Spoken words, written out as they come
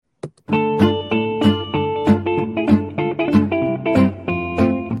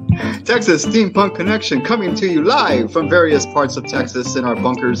Texas Steampunk Connection, coming to you live from various parts of Texas in our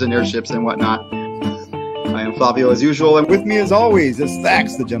bunkers and airships and whatnot. I am Flavio as usual, and with me as always is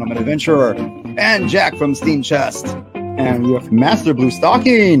Thax, the Gentleman Adventurer, and Jack from Steam Chest. And we have Master Blue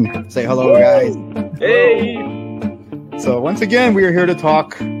Stocking. Say hello, guys. Hey! So once again, we are here to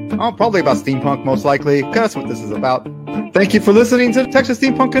talk, probably about steampunk, most likely, because that's what this is about. Thank you for listening to the Texas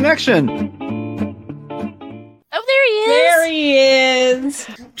Steampunk Connection. Oh, there he is. There he is.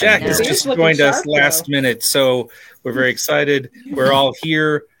 Jack has just joined us last minute, so we're very excited. We're all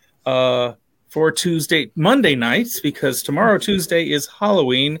here for Monday nights, because tomorrow, Tuesday, is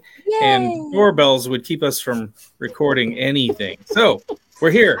Halloween, and doorbells would keep us from recording anything. So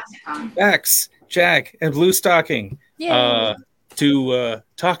we're here, Max, Jack, and Blue Stocking, to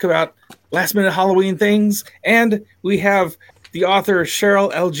talk about last-minute Halloween things, and we have the author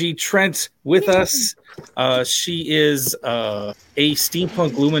Cheryl L.G. Trent with us. She is a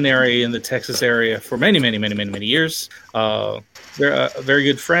steampunk luminary in the Texas area for many years. They're a very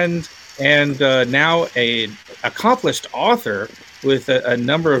good friend, and now an accomplished author with a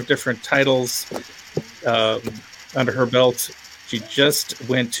number of different titles under her belt. She just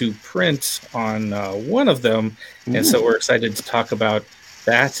went to print on one of them, and so we're excited to talk about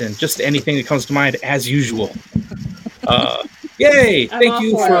that and just anything that comes to mind as usual. Yay! Thank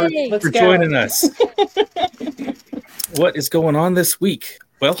you for joining us. What is going on this week?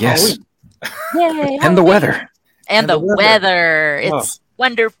 Well, yes. Halloween. Yay, and the weather. And the weather. It's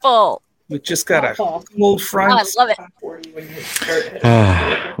wonderful. We just got a cold front. Oh, I love it.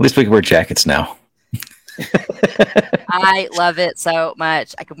 At least we can wear jackets now. I love it so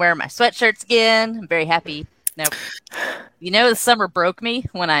much. I can wear my sweatshirts again. I'm very happy. Now, you know, the summer broke me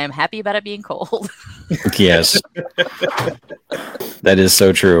when I am happy about it being cold. Yes. That is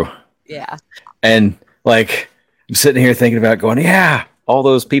so true. Yeah. And like, I'm sitting here thinking about going, all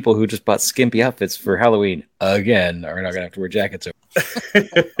those people who just bought skimpy outfits for Halloween again are not going to have to wear jackets.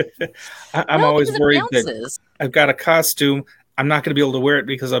 I'm always worried that I've got a costume. I'm not going to be able to wear it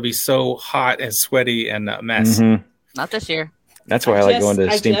because I'll be so hot and sweaty and a mess. Mm-hmm. Not this year. That's why I like going to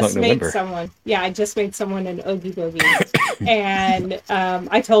Steampunk November. I just made someone an Oogie Boogie. And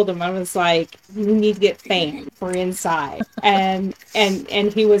I told him, I was like, you need to get fans for inside. And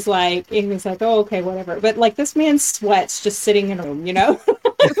he was like, oh, okay, whatever. But like, this man sweats just sitting in a room, you know?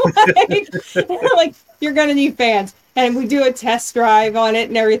 like, you're going to need fans. And we do a test drive on it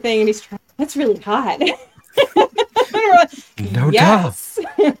and everything. And he's trying, that's really hot. No doubt.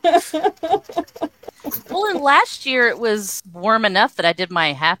 Well, and last year it was warm enough that I did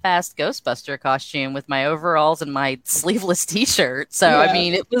my half-assed Ghostbuster costume with my overalls and my sleeveless T-shirt. So, I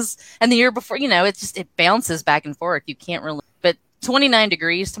mean, it was, and the year before, you know, it bounces back and forth. You can't really, but 29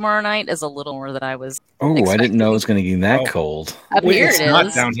 degrees tomorrow night is a little more than I was expecting. I didn't know it was going to get that cold. Up here it is.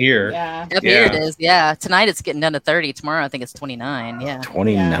 Not down here. Yeah. Up here it is, yeah. Tonight it's getting down to 30. Tomorrow I think it's 29, yeah.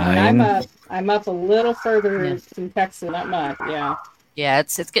 29? Yeah, I'm up a little further in Texas, not much, yeah. Yeah,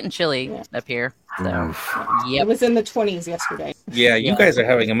 it's getting chilly up here. So, It was in the 20s yesterday. Yeah, you guys are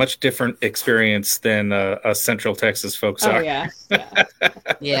having a much different experience than us Central Texas folks are. Oh, yeah.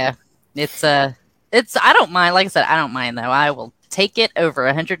 Yeah. It's I don't mind. Like I said, I don't mind, though. I will take it over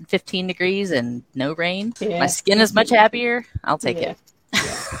 115 degrees and no rain. Yeah. My skin is much happier. I'll take it.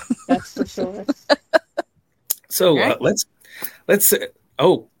 Yeah, that's for sure. So let's. Is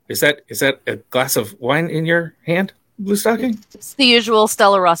that a glass of wine in your hand, Blue Stocking? It's the usual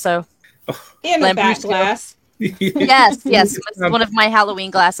Stella Rosso. In a back glass. Yes. It's one of my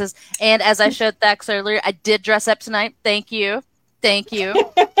Halloween glasses. And as I showed Thax earlier, I did dress up tonight. Thank you.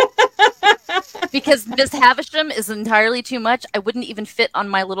 Because Miss Havisham is entirely too much. I wouldn't even fit on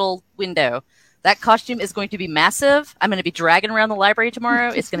my little window. That costume is going to be massive. I'm going to be dragging around the library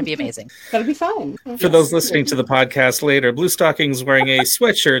tomorrow. It's going to be amazing. That'll be fun. For those listening to the podcast later, Blue Stocking's wearing a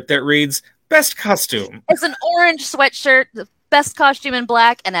sweatshirt that reads, Best Costume. It's an orange sweatshirt, the best costume in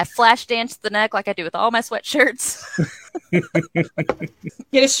black, and I flash dance the neck like I do with all my sweatshirts.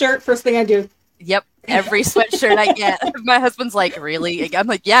 Get a shirt, first thing I do. Yep, every sweatshirt I get. My husband's like, really? I'm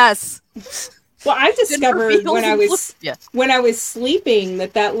like, yes. Well, I discovered when I was sleeping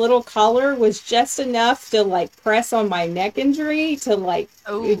that little collar was just enough to like press on my neck injury to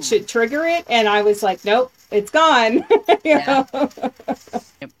it should trigger it, and I was like, nope, it's gone.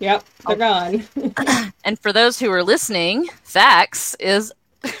 Yep, they're gone. And for those who are listening, Thax is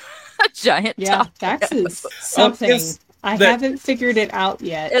a giant. Yeah, Thax is something. I haven't figured it out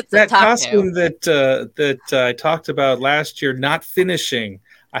yet. It's that costume that I talked about last year, not finishing.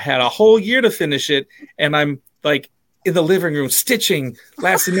 I had a whole year to finish it, and I'm like in the living room stitching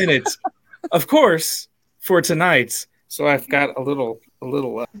last minute, of course, for tonight. So I've got a little a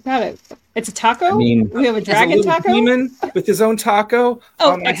little. Got it. It's a taco. I mean, we have a He's dragon little taco. demon with his own taco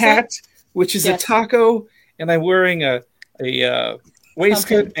on my hat, which is a taco, and I'm wearing a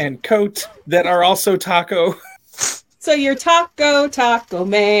waistcoat and coat that are also taco. So you're Taco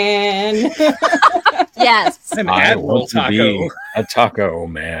Man. Yes. I'm I Admiral want to Taco. be a taco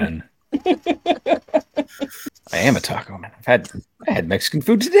man. I am a taco man. I had Mexican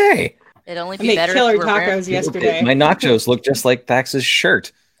food today. It'd only I be made better killer if we were tacos yesterday. My nachos look just like Thax's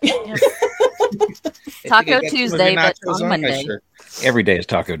shirt. Taco Tuesday, but on Monday. Every day is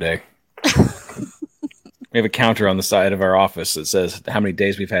taco day. We have a counter on the side of our office that says how many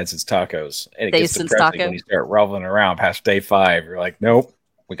days we've had since tacos. And it gets depressing when you start rolling around past day 5. You're like, nope,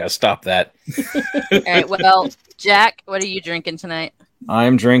 we got to stop that. All right, well, Jack, what are you drinking tonight?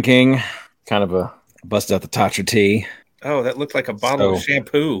 I'm drinking kind of a bust out the Tatcha tea. Oh, that looked like a bottle of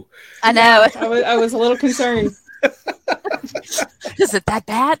shampoo. I know. I was a little concerned. Is it that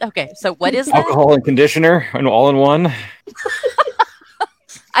bad? Okay, so what is that? Alcohol and conditioner and all in one.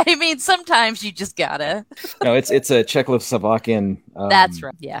 I mean, sometimes you just gotta. No, it's a Czechoslovakian. That's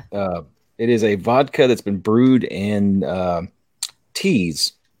right. Yeah. It is a vodka that's been brewed in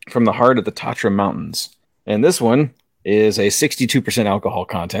teas from the heart of the Tatra Mountains, and this one is a 62% alcohol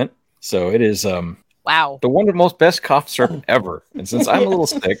content. So it is wow, the one of the most best cough syrup ever. And since I'm a little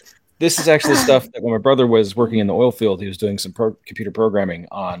sick, this is actually stuff that when my brother was working in the oil field, he was doing some computer programming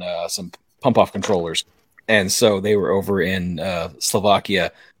on some pump off controllers. And so they were over in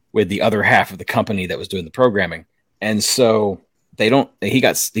Slovakia with the other half of the company that was doing the programming. And so he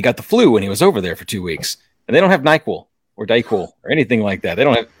got the flu when he was over there for 2 weeks. And they don't have NyQuil or Dayquil or anything like that. They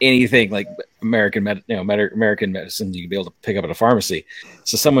don't have anything like American medicine you can be able to pick up at a pharmacy.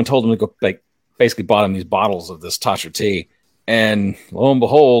 So someone told him to go, basically bought him these bottles of this Tatcha tea. And lo and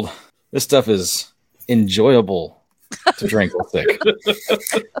behold, this stuff is enjoyable to drink while sick.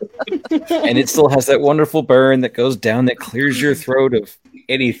 And it still has that wonderful burn that goes down that clears your throat of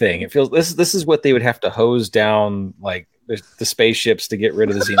anything. It feels this is what they would have to hose down like the spaceships to get rid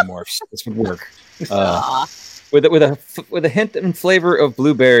of the xenomorphs. This would work. With a hint and flavor of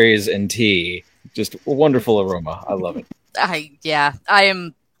blueberries and tea. Just a wonderful aroma. I love it. I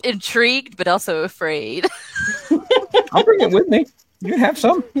am intrigued but also afraid. I'll bring it with me. You can have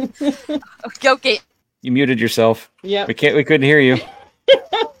some. Okay. You muted yourself. Yeah. We couldn't hear you.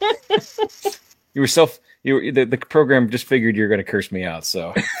 The program just figured you were going to curse me out,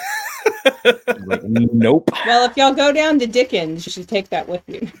 so like, nope. Well, if y'all go down to Dickens, you should take that with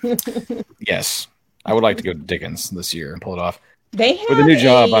you. Yes. I would like to go to Dickens this year and pull it off. They had with a new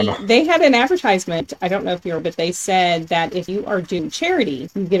job. They had an advertisement. I don't know if but they said that if you are doing charity,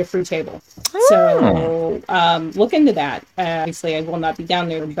 you get a free table. So look into that. Obviously, I will not be down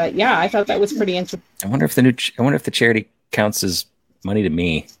there, but yeah, I thought that was pretty interesting. I wonder if the charity counts as money to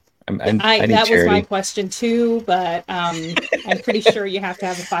me. I need that charity. was my question too, but I'm pretty sure you have to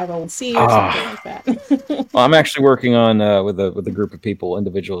have a 501c or something like that. Well, I'm actually working on with a group of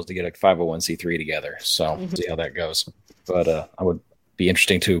individuals to get a 501c3 together. So see how that goes. But I would be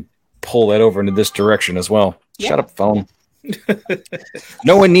interesting to pull that over into this direction as well. Yeah. Shut up, phone.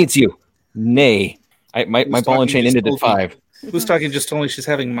 No one needs you. Nay. My ball and chain ended at 5. Who's talking just told me she's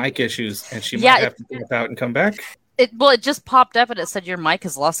having mic issues and she might have to drop out and come back? It just popped up and it said your mic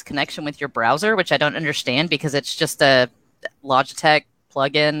has lost connection with your browser, which I don't understand because it's just a Logitech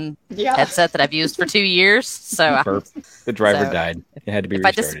plug-in headset that I've used for 2 years. So the driver died. It had to be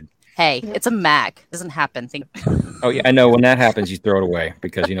restarted. Hey, it's a Mac. It doesn't happen. Oh yeah, I know. When that happens, you throw it away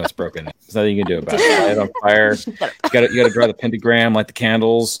because you know it's broken. There's nothing you can do about it. Light it on fire. You got to draw the pentagram, light the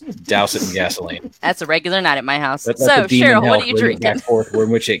candles, douse it in gasoline. That's a regular night at my house. So Cheryl, what are you drinking? Back forth in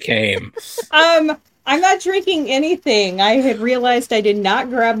which it came. I'm not drinking anything. I had realized I did not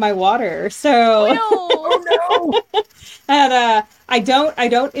grab my water, so oh no. And I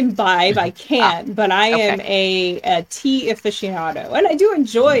don't imbibe. I can't, but I am a tea aficionado, and I do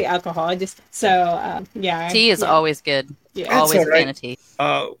enjoy alcohol. Tea is always good. Yeah, always a fan of tea.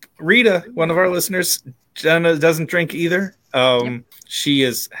 Rita, one of our listeners, doesn't drink either. She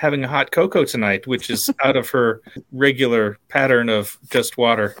is having a hot cocoa tonight, which is out of her regular pattern of just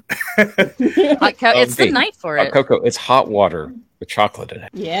water. It's the night for it. Cocoa. It's hot water with chocolate in it.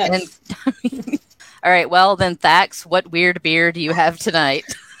 Yes. All right. Well, then, Thax, what weird beer do you have tonight?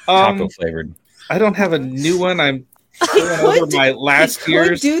 Chocolate flavored. I don't have a new one. I'm going over my last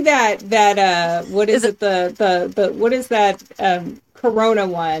year's. Do that. What is it? The what is that? Corona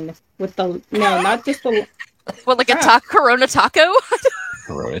one with not just the. What, like a Corona taco?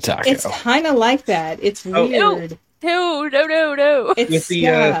 Corona taco. It's kind of like that. It's weird. No. It's with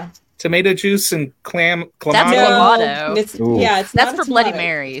the tomato juice and That's clamato. Clamato. It's that's not for Bloody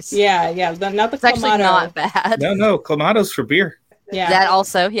Marys. Yeah, not the It's actually Clamato. not bad. No, Clamato's for beer. Yeah, That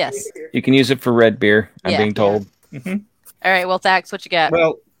also, yes. You can use it for red beer, I'm being told. Mm-hmm. All right, well, Thax, what you got?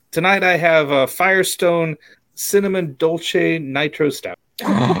 Well, tonight I have a Firestone Cinnamon Dolce Nitro Stout.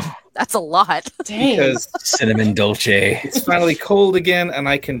 That's a lot. Dang. Because Cinnamon Dolce. it's finally cold again, and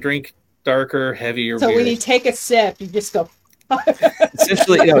I can drink darker, heavier So beers. when you take a sip, you just go.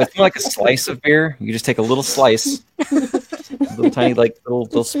 Essentially, it's more like a slice of beer. You just take a little slice, a little tiny,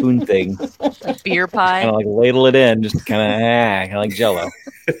 little spoon thing, A beer pie. kind of ladle it in, just kind of like Jello.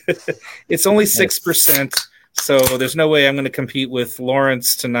 It's only 6%, so there's no way I'm going to compete with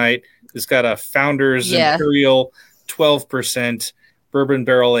Lawrence tonight, who's got a Founders Imperial 12% bourbon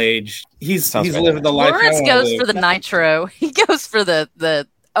barrel aged. He's living the life. Lawrence goes for the nitro. He goes for the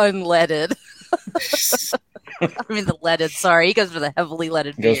unleaded. I mean the leaded. Sorry, he goes for the heavily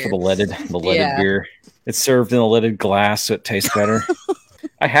leaded beer. He goes for the leaded beer. It's served in a leaded glass, so it tastes better.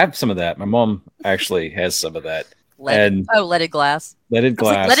 I have some of that. My mom actually has some of that. Leaded glass. Leaded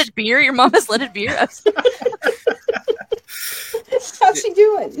glass. Like, leaded beer. Your mom has leaded beer. How's she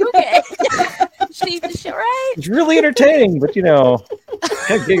doing? Okay, she's right. It's really entertaining, but kind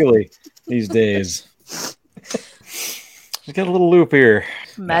of giggly these days. We got a little loop here.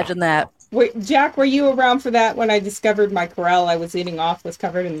 Imagine that. Wait, Jack, were you around for that when I discovered my Corel I was eating off was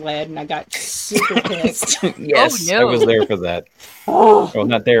covered in lead and I got super pissed? Yes, Oh, no. I was there for that. Oh, Well,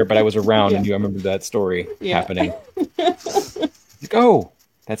 not there, but I was around and I remember that story happening. That's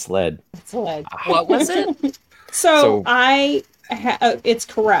lead. it's lead. What was it? So it's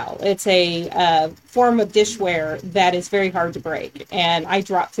Corel. It's a form of dishware that is very hard to break, and I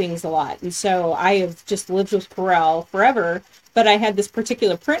drop things a lot. And so I have just lived with Corel forever, but I had this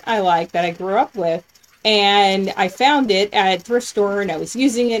particular print I like that I grew up with, and I found it at a thrift store, and I was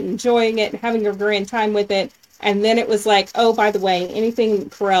using it, enjoying it, and having a grand time with it. And then it was like, oh, by the way, anything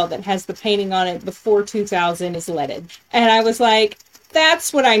Corel that has the painting on it before 2000 is leaded. And I was like,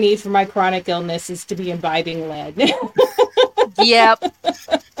 that's what I need for my chronic illness, is to be imbibing lead. Yep.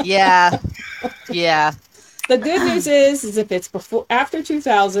 Yeah. The good news is if it's after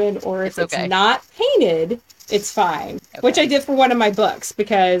 2000 or if it's not painted, it's fine. Okay. Which I did for one of my books,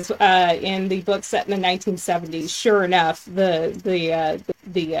 because in the book set in the 1970s, sure enough, the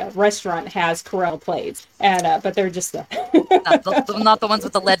restaurant has Corel plates, and but they're just not the ones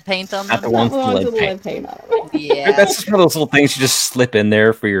with the lead paint on them. Not the ones with the lead paint on them. Yeah, that's just one of those little things you just slip in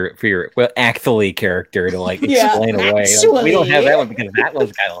there for your Acthley character to explain away. We don't have that one because that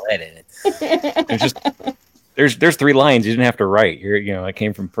one's got lead in it. There's 3 lines you didn't have to write. It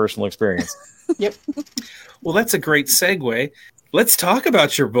came from personal experience. Yep. Well, that's a great segue. Let's talk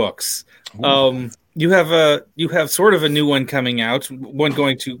about your books. You have sort of a new one coming out, one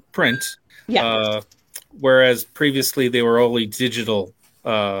going to print. Yeah. Whereas previously they were only digital.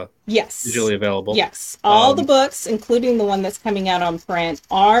 Yes. Digitally available. Yes. All the books, including the one that's coming out on print,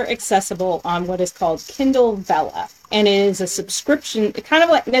 are accessible on what is called Kindle Vella. And it is a subscription, kind of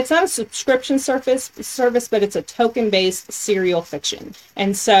like, it's not a subscription service, but it's a token-based serial fiction.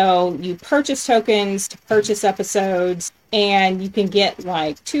 And so you purchase tokens to purchase episodes, and you can get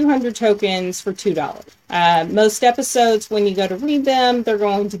 200 tokens for $2. Most episodes, when you go to read them, they're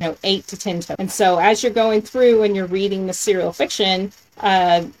going to 8 to 10 tokens. And so as you're going through and you're reading the serial fiction,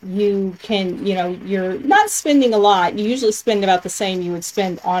 you can, you're not spending a lot. You usually spend about the same you would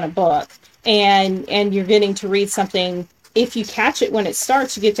spend on a book. And you're getting to read something. If you catch it when it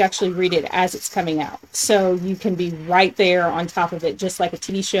starts, you get to actually read it as it's coming out. So you can be right there on top of it, just like a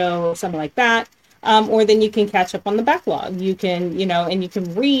TV show or something like that. Or then you can catch up on the backlog. You can, and you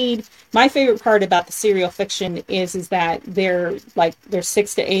can read. My favorite part about the serial fiction is that they're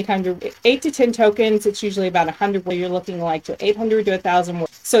 6 to 800, 8 to 10 tokens. It's usually about 100, where you're looking to 800 to 1,000.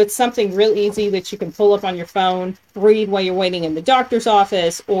 So it's something real easy that you can pull up on your phone, read while you're waiting in the doctor's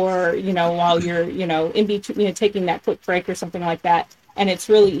office, or, while you're, in between, taking that quick break or something like that. And it's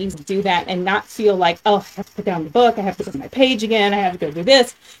really easy to do that and not feel like, oh, I have to put down the book, I have to go to my page again, I have to go do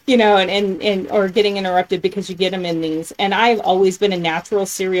this, and or getting interrupted because you get them in these. And I've always been a natural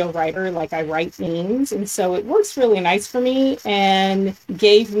serial writer, I write themes, and so it works really nice for me and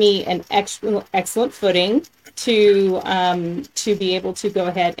gave me an excellent footing to be able to go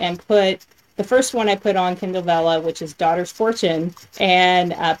ahead and put the first one I put on Kindle Vella, which is Daughter's Fortune,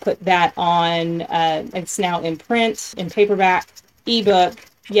 and put that on. It's now in print, in paperback, ebook.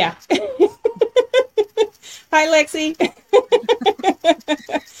 Yeah. Hi, Lexi.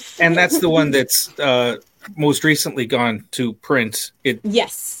 And that's the one that's most recently gone to print.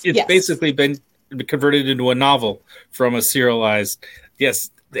 Yes. It's basically been converted into a novel from a serialized. Yes,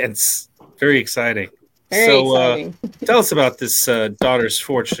 It's very exciting. Very exciting. Tell us about this Daughter's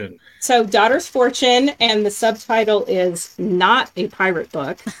Fortune. So Daughter's Fortune, and the subtitle is not a pirate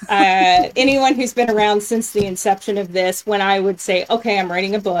book. Anyone who's been around since the inception of this, when I would say, okay, I'm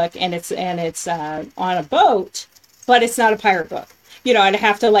writing a book and it's on a boat, but it's not a pirate book. You know, I'd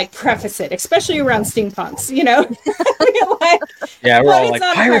have to like preface it, especially around steampunks, you know? Like, yeah, we're all like,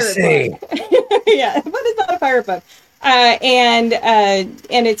 piracy. Yeah, but it's not a pirate book. And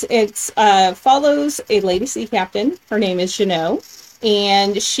it's follows a lady sea captain. Her name is Jeannot.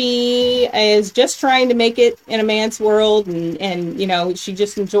 And she is just trying to make it in a man's world, and you know, she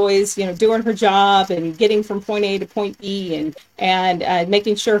just enjoys, you know, doing her job and getting from point A to point B, and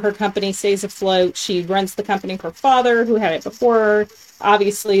making sure her company stays afloat. She runs the company for her father, who had it before her.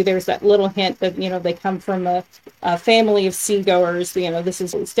 Obviously, there's that little hint that, you know, they come from a family of seagoers. You know, this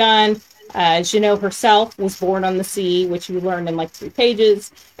is what's done. Jeannot herself was born on the sea, which you learned in like 3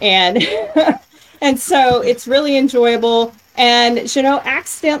 pages, and and so it's really enjoyable. And Jeannot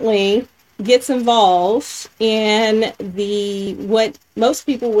accidentally gets involved in what most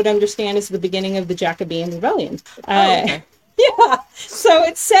people would understand as the beginning of the Jacobean Rebellion. Okay. Yeah, so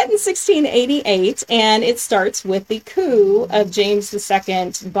it's set in 1688, and it starts with the coup of James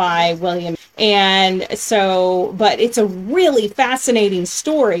II by William. And so, but it's a really fascinating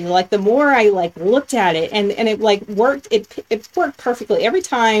story. Like, the more I like looked at it, and it like worked, it worked perfectly. Every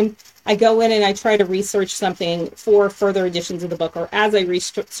time I go in and I try to research something for further editions of the book, or as I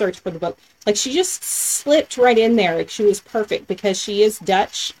research for the book, like, she just slipped right in there. Like, she was perfect because she is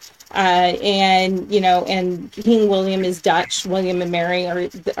Dutch. And, you know, and King William is Dutch. William and Mary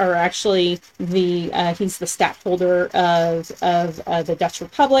are actually he's the stadtholder of the Dutch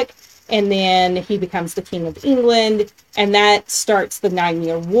Republic. And then he becomes the King of England, and that starts the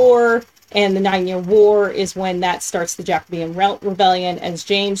 9-Year War. And the 9-Year War is when that starts the Jacobean Rebellion, as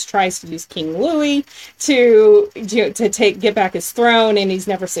James tries to use King Louis to get back his throne, and he's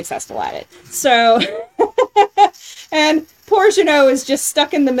never successful at it. So, and poor Jeannot is just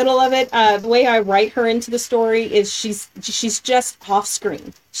stuck in the middle of it. The way I write her into the story is she's just off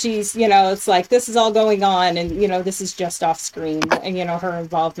screen. She's, you know, it's like, this is all going on, and, you know, this is just off screen, and, you know, her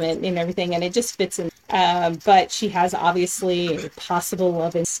involvement and everything, and it just fits in. But she has obviously a possible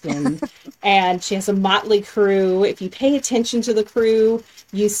love interest, and she has a motley crew. If you pay attention to the crew,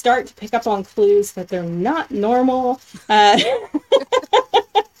 you start to pick up on clues that they're not normal.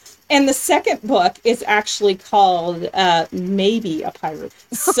 And the second book is actually called Maybe a Pirate.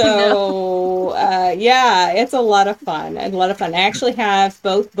 So, yeah, it's a lot of fun. I actually have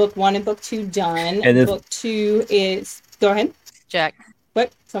both book 1 and book 2 done. And book 2 is... Go ahead. Jack.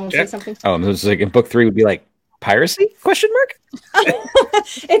 What? Someone say something? Oh, it was like in book 3 would be like, piracy? Question mark?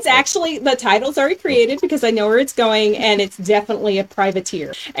 It's actually, the title's already created because I know where it's going, and it's definitely a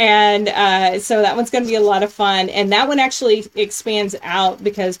privateer. And so that one's going to be a lot of fun. And that one actually expands out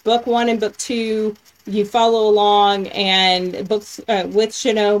because book 1 and book 2, you follow along, and books with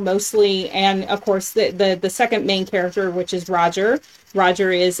Jeannot mostly, and of course the second main character, which is Roger.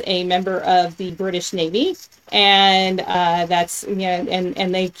 Roger is a member of the British Navy, and that's, you know,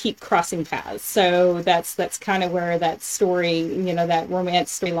 and they keep crossing paths. So that's kind of where that story, you know, that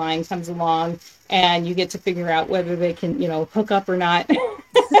romance storyline comes along, and you get to figure out whether they can, you know, hook up or not.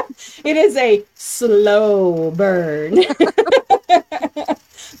 It is a slow burn.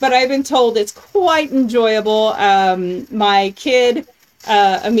 But I've been told it's quite enjoyable. My kid,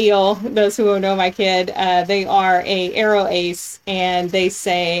 Emil, those who know my kid, they are a aero ace, and they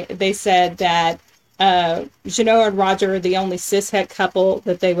said that Jeannot and Roger are the only cishet couple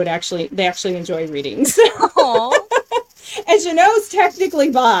that they actually enjoy reading. So. And Jeannot's technically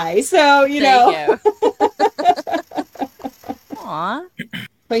bi, so you know. Aww.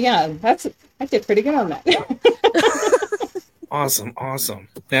 But yeah, I did pretty good on that. Awesome.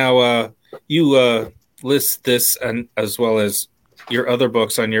 Now, you list this and as well as your other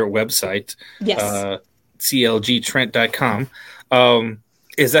books on your website, yes, clgtrent.com.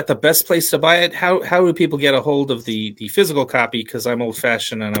 Is that the best place to buy it? How do people get a hold of the physical copy? Because I'm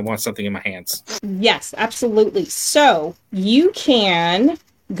old-fashioned and I want something in my hands. Yes, absolutely. So you can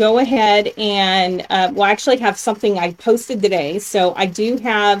go ahead and actually have something I posted today. So I do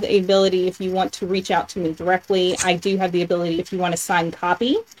have the ability, if you want to reach out to me directly, I do have the ability, if you want a signed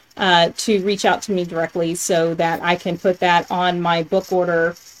copy, to reach out to me directly so that I can put that on my book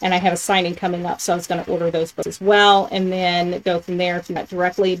order. And I have a signing coming up, so I was going to order those books as well, and then go from there if you want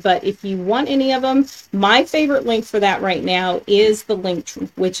directly. But if you want any of them, my favorite link for that right now is the link,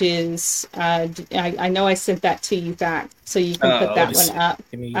 which is, I know I sent that to you back, so you can put that one up.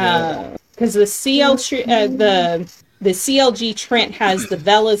 Because the The CLG Trent has the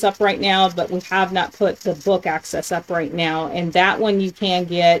Velas up right now, but we have not put the book access up right now. And that one you can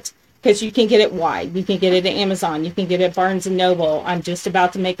get, because you can get it wide. You can get it at Amazon. You can get it at Barnes & Noble. I'm just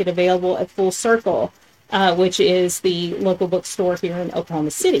about to make it available at Full Circle, which is the local bookstore here in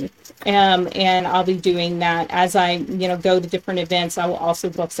Oklahoma City. And I'll be doing that as I, go to different events. I will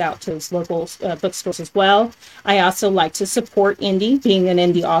also books out to those local bookstores as well. I also like to support indie, being an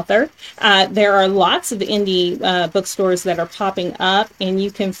indie author. There are lots of indie bookstores that are popping up, and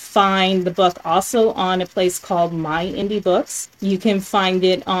you can find the book also on a place called My Indie Books. You can find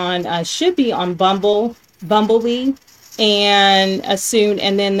it on, should be on Bumblebee, and soon.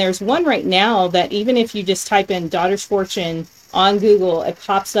 And then there's one right now that even if you just type in Daughter's Fortune on Google, it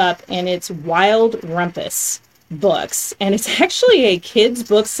pops up, and it's Wild Rumpus Books, and it's actually a kids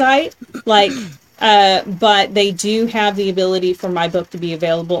book site, but they do have the ability for my book to be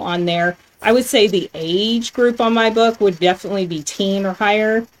available on there. I would say the age group on my book would definitely be teen or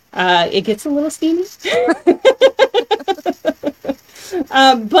higher. It gets a little steamy.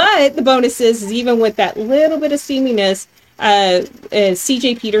 But the bonus is even with that little bit of steaminess,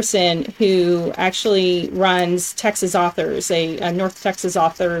 CJ Peterson, who actually runs Texas Authors, a North Texas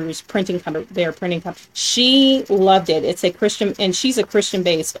Authors printing company, she loved it. It's a Christian, and she's a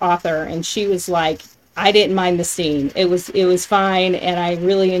Christian-based author, and she was like, I didn't mind the steam. It was fine, and I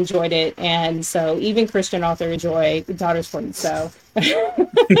really enjoyed it. And so even Christian authors enjoy Daughter's Fortune. So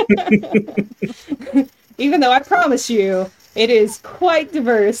even though I promise you, it is quite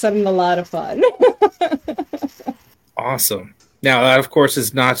diverse and a lot of fun. Awesome. Now, that, of course,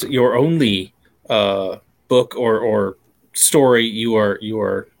 is not your only book or story you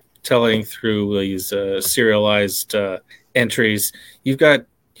are telling through these serialized entries. You've got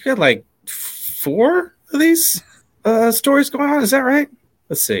like 4 of these stories going on. Is that right?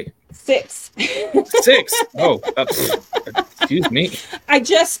 Let's see. 6. 6. Oh, excuse me. I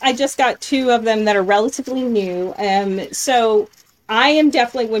just got 2 of them that are relatively new. So I am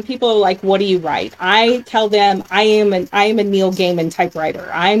definitely, when people are like, what do you write? I tell them I am a Neil Gaiman type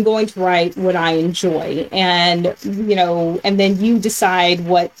writer. I'm going to write what I enjoy. And, and then you decide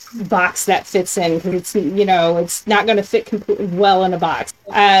what box that fits in. Because it's not going to fit completely well in a box.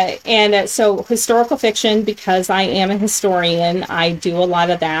 So historical fiction, because I am a historian, I do a lot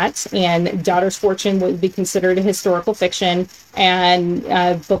of that. And Daughter's Fortune would be considered a historical fiction. And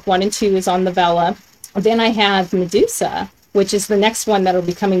book 1 and 2 is on the Vela. Then I have Medusa, which is the next one that'll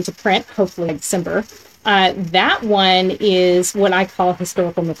be coming to print, hopefully in December. That one is what I call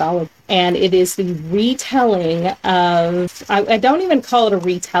historical mythology. And it is the retelling of, I don't even call it a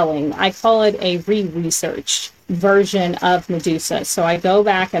retelling, I call it a re-researched version of Medusa. So I go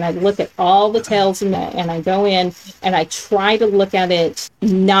back and I look at all the tales and I go in and I try to look at it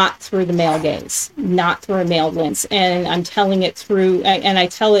not through the male gaze, not through a male lens. And I'm telling it through, and I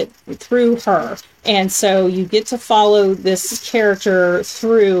tell it through her. And so you get to follow this character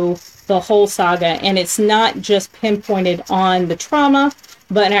through the whole saga. And it's not just pinpointed on the trauma,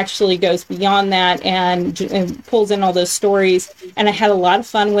 but actually goes beyond that and pulls in all those stories. And I had a lot of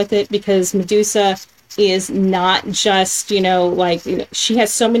fun with it because Medusa is not just, she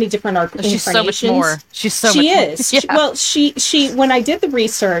has so many different incarnations. She's so much more. She is. Yeah. Well, she, when I did the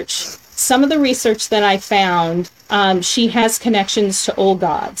research, some of the research that I found, she has connections to old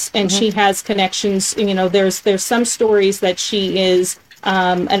gods, and she has connections, there's some stories that she is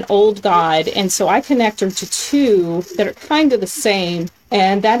an old god, and so I connect her to 2 that are kind of the same,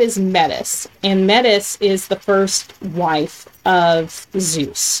 and that is Metis. And Metis is the first wife of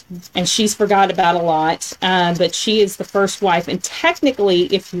Zeus, and she's forgot about a lot, but she is the first wife, and technically,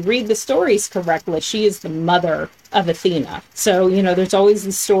 if you read the stories correctly, she is the mother of Athena. So, there's always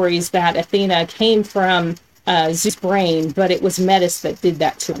the stories that Athena came from Zeus' brain, but it was Metis that did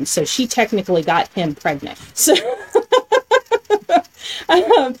that to him. So she technically got him pregnant. So,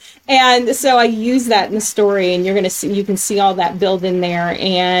 and so I use that in the story, and you can see all that build in there.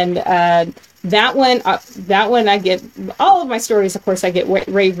 And that one I get, all of my stories, of course, I get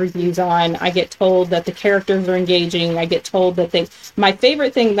rave reviews on. I get told that the characters are engaging. I get told that my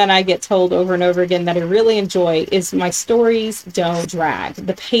favorite thing that I get told over and over again that I really enjoy is my stories don't drag.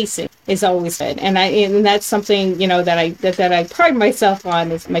 The pacing is always good. And that's something, that I pride myself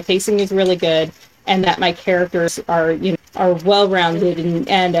on, is my pacing is really good, and that my characters are well-rounded.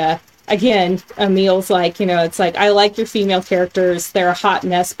 And again, Emil's like, it's like, I like your female characters. They're a hot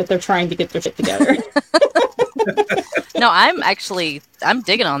mess, but they're trying to get their shit together. No, I'm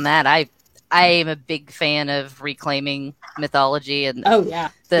digging on that. I am a big fan of reclaiming mythology, and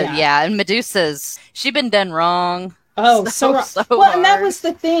and Medusa's, she's been done wrong. Oh, so wrong. And that was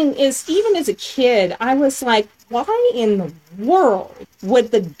the thing, is even as a kid, I was like, why in the world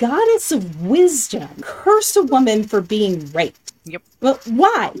would the goddess of wisdom curse a woman for being raped? Yep. Well,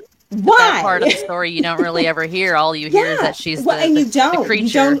 why? That part of the story you don't really ever hear. All you hear is that she's the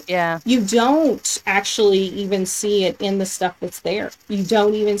creature. You don't actually even see it in the stuff that's there. You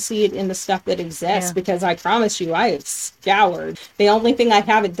don't even see it in the stuff that exists because I promise you, I have scoured. The only thing I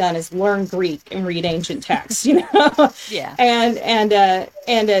haven't done is learn Greek and read ancient texts, you know? Yeah. And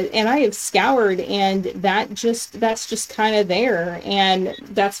I have scoured, and that's just kind of there, and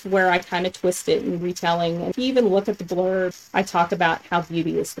that's where I kind of twist it in retelling. And if you even look at the blurb, I talk about how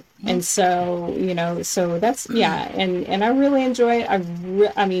beauty is and so, you know, so that's, and I really enjoy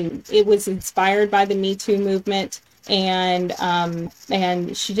it. I mean, it was inspired by the Me Too movement, and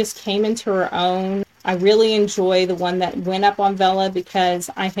she just came into her own. I really enjoy the one that went up on Vela because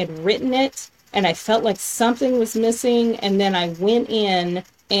I had written it and I felt like something was missing, and then I went in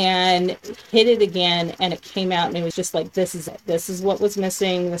and hit it again, and it came out, and it was just like, this is it. This is what was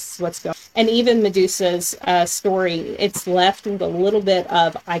missing. This is what's going. And even Medusa's story, it's left with a little bit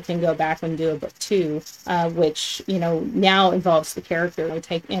of, I can go back and do a book 2, which, you know, now involves the character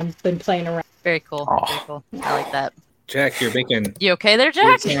and been playing around. Very cool. Oh. Very cool. I like that. Jack, you're making. You okay there, Jack?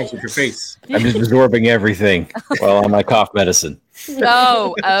 Weird sounds with your face. I'm just absorbing everything while on my cough medicine.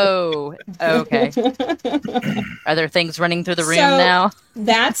 Oh, okay. Are there things running through the room now?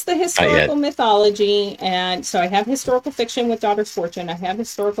 That's the historical mythology. And so I have historical fiction with Daughter's Fortune. I have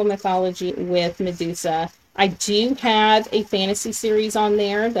historical mythology with Medusa. I do have a fantasy series on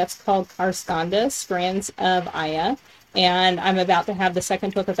there that's called Karskanda, Strands of Aya. And I'm about to have the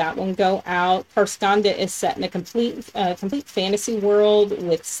second book of that one go out. Karskanda is set in a complete fantasy world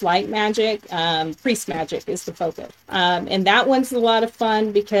with slight magic. Priest magic is the focus. And that one's a lot of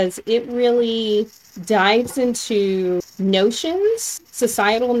fun because it really dives into notions,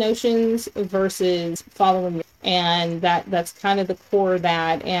 societal notions versus following. And that's kind of the core of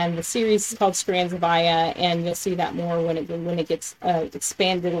that. And the series is called Strands of Aya, and you'll see that more when it gets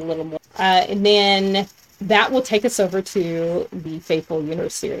expanded a little more. And then that will take us over to the Faithful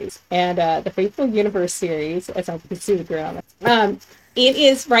Universe series. And the Faithful Universe series, as I can see the ground, it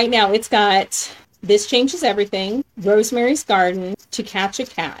is right now, it's got This Changes Everything, Rosemary's Garden, To Catch a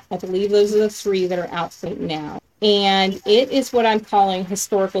Cat. I believe those are the 3 that are out right now. And it is what I'm calling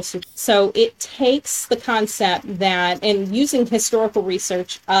historical. So it takes the concept that, and using historical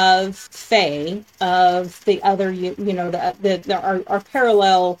research of Fae, of the other, you know, our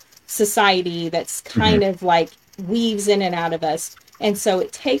parallel society that's kind of like weaves in and out of us. And so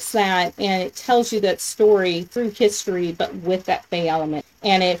it takes that and it tells you that story through history, but with that Fae element.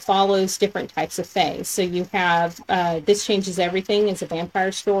 And it follows different types of Fae. So you have This Changes Everything is a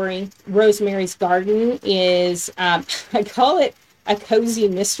vampire story. Rosemary's Garden is, I call it a cozy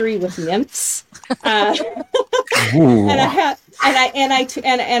mystery with nymphs. And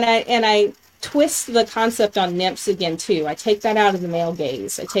I twist the concept on nymphs again too. I take that out of the male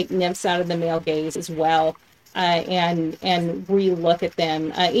gaze. I take nymphs out of the male gaze as well, and re-look at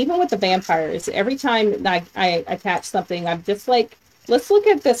them. Even with the vampires, every time I attach something, I'm just like, let's look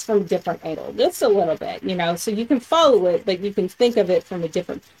at this from a different angle, just a little bit, you know, so you can follow it, but you can think of it from a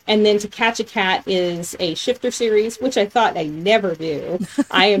different. And then To Catch a Cat is a shifter series, which I thought I'd never do.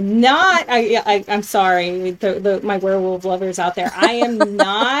 I am not. I'm sorry, my werewolf lovers out there. I am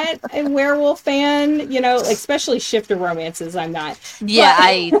not a werewolf fan, you know, especially shifter romances. I'm not.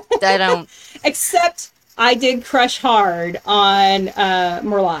 Yeah, but, I don't. Except I did crush hard on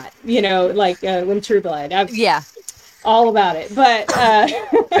Merlot, you know, like when True Blood. Yeah. All about it, but as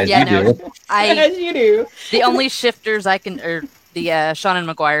you do. The only shifters I can, or the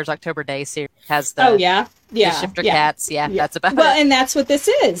Seanan McGuire's October Day series has the the shifter cats. That's about it. Well, and that's what this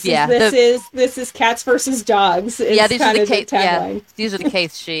is. Yeah, this is cats versus dogs. These are the case. These are the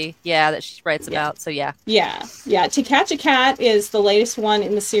case that she writes about. So yeah. To Catch a Cat is the latest one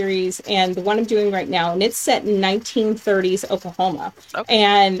in the series, and the one I'm doing right now, and it's set in 1930s Oklahoma. Okay.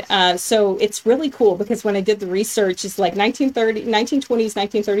 And so it's really cool because when I did the research, it's like 1920s,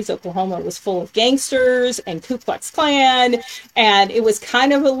 1930s Oklahoma was full of gangsters and Ku Klux Klan, and it was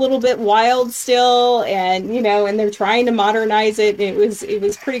kind of a little bit wild still, and you know, and they're trying to modernize it. It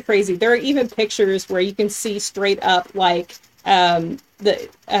was pretty crazy. There are even pictures where you can see straight up like what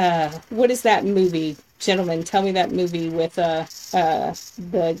is that movie, gentlemen? Tell me that movie with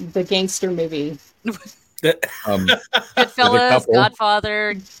the gangster movie. Goodfellas,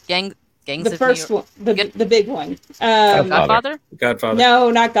 Godfather, gangs. The first one, the big one. Godfather?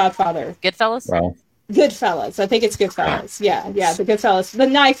 No, not Godfather. Goodfellas? Wow. Goodfellas. I think it's Goodfellas. Yeah, the Goodfellas. The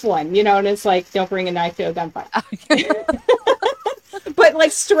knife one, you know, and it's like, don't bring a knife to a gunfight. But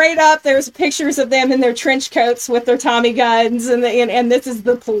like straight up, there's pictures of them in their trench coats with their Tommy guns, and this is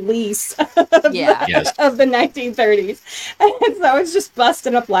the police of the 1930s. And so I was just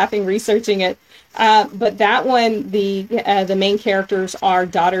busting up laughing researching it. But that one, the main characters are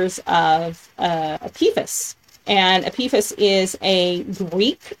daughters of Epiphas, and Epiphas is a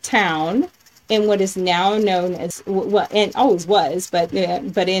Greek town in what is now known as, well, and always was, but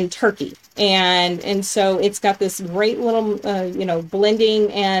in Turkey, and so it's got this great little blending.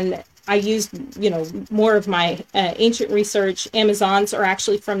 And I used more of my ancient research. Amazons are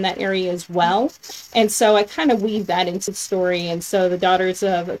actually from that area as well, and so I kind of weave that into the story. And so the daughters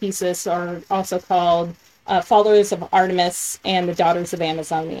of Ephesus are also called followers of Artemis and the daughters of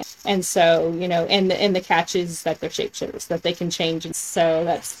Amazonia. And so, and the catch is that they're shapeshifters, that they can change. And so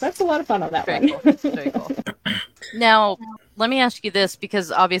that's a lot of fun on that one. Cool. Very cool. Now, let me ask you this,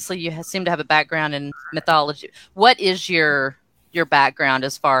 because obviously you seem to have a background in mythology. What is your background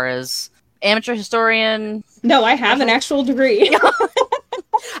as far as amateur historian? No, I have an actual degree.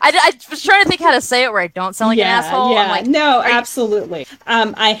 I was trying to think how to say it where I don't sound like an asshole. Yeah. I'm like, no, absolutely.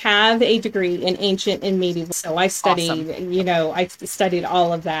 I have a degree in ancient and medieval, so I studied, I studied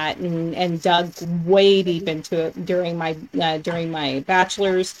all of that and dug way deep into it during my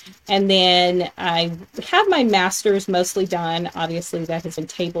bachelor's, and then I have my master's mostly done. Obviously, that has been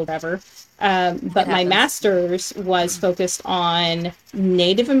tabled ever. But my master's was focused on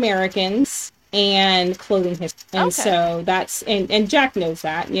Native Americans and clothing history. And so that's, and Jack knows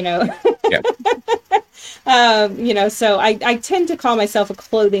that, Yeah. So I tend to call myself a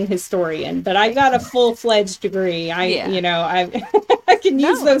clothing historian, but I got a full-fledged degree. I can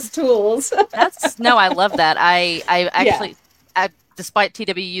use those tools. I love that. I actually, despite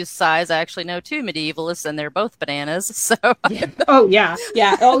TWU's size, I actually know two medievalists, and they're both bananas. So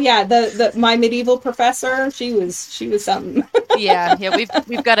my medieval professor, she was something.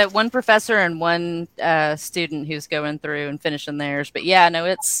 We've got one professor and one student who's going through and finishing theirs. But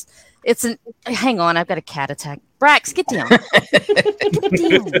hang on, I've got a cat attack. Brax, get down. Get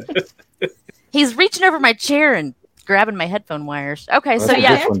down. He's reaching over my chair and grabbing my headphone wires. Okay,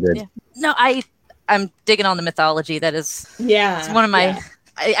 I'm digging on the mythology. That is, it's one of my.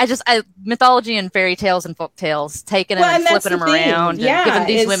 I mythology and fairy tales and folk tales, taking them and flipping them around and giving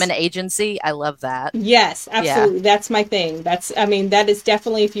these women agency. I love that. Yes, absolutely. Yeah. That's my thing. That is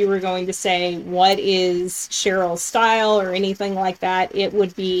definitely, if you were going to say what is Cheryl's style or anything like that, it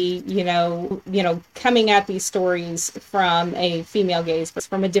would be, coming at these stories from a female gaze, but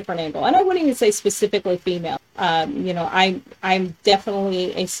from a different angle. And I wouldn't even say specifically female. I'm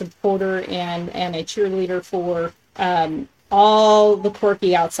definitely a supporter and a cheerleader for, all the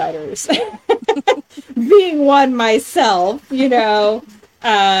quirky outsiders, being one myself,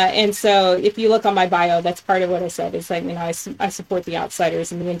 and so if you look on my bio, that's part of what I said. Is like, I support the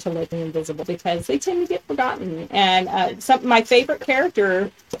outsiders and the intellect and invisible, because they tend to get forgotten. And my favorite character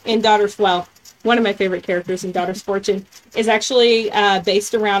in one of my favorite characters in Daughter's Fortune is actually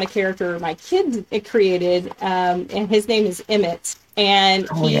based around a character my kid created, and his name is Emmett. And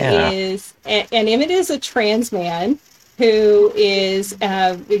Emmett is a trans man who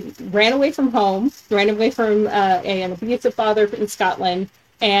ran away from home, an abusive father in Scotland,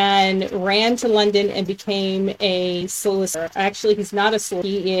 and ran to London and became a solicitor. Actually, he's not a solicitor.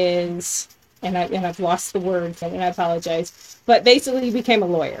 He is, and I've lost the word, and I apologize, but basically he became a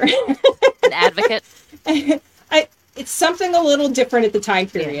lawyer. An advocate? It's something a little different at the time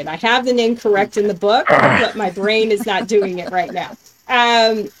period. I have the name correct in the book, but my brain is not doing it right now.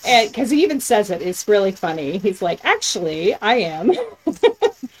 Because he even says it, it's really funny. He's like, actually, I am.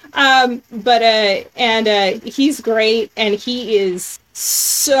 He's great, and he is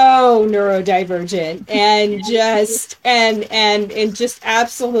so neurodivergent and just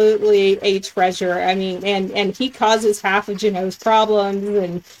absolutely a treasure. I mean, and he causes half of Janot's problems.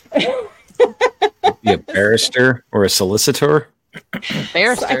 And be a barrister or a solicitor.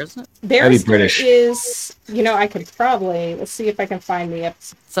 Barrister, isn't it? Barrister British. Is, I could probably, let's see if I can find the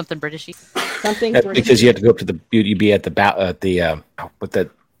episode. Something Britishy. Something British. Because you have to go up to you'd be at the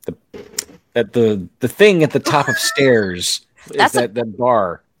thing at the top of stairs. That's that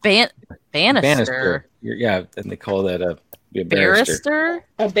bar. Banister. And they call that a barrister.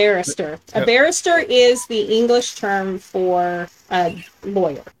 A barrister. A barrister is the English term for a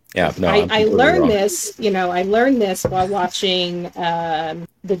lawyer. Yeah, no. I learned this. I learned this while watching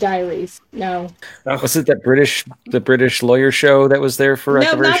The Diaries. No, was it the British lawyer show that was there for a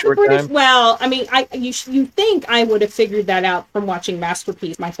very short time? Well, I mean, you think I would have figured that out from watching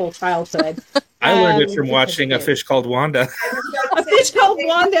Masterpiece my whole childhood. I learned it from watching A Fish Called Wanda. A Fish Called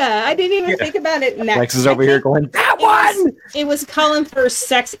Wanda. I didn't even think about it in that. Lex is over here going, that one! It was Colin Firth's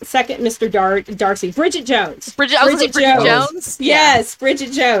second Mr. Darcy. Bridget Jones. Bridget Jones? Yes,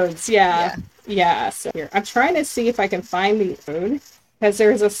 Bridget Jones. Yeah. So here, I'm trying to see if I can find the food. Because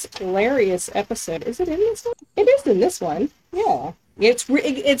there's a hilarious episode. Is it in this one? It is in this one. Yeah.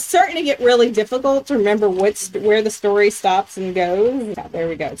 It's starting to get really difficult to remember where the story stops and goes. Yeah, there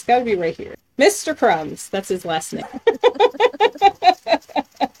we go. It's got to be right here. Mr. Crumbs. That's his last name.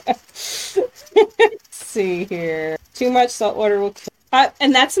 Let's see here. Too much salt water will kill.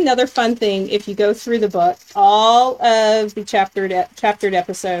 And that's another fun thing. If you go through the book, all of the chaptered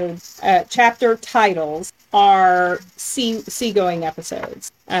episodes, chapter titles are seagoing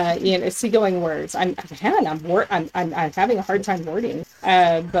episodes. Seagoing words. I'm having a hard time wording.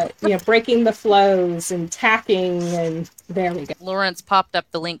 But breaking the flows and tacking, and there we go. Lawrence popped up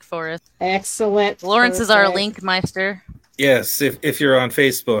the link for us. Excellent. Lawrence is our link meister. Yes, if you're on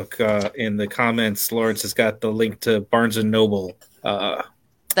Facebook, in the comments, Lawrence has got the link to Barnes and Noble. That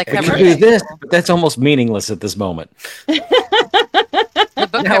I cover can do this, but that's almost meaningless at this moment. The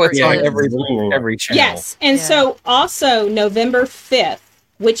book Now cover it's on is- every channel. Yes, and so also November 5th,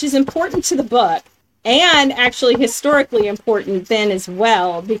 which is important to the book, and actually historically important then as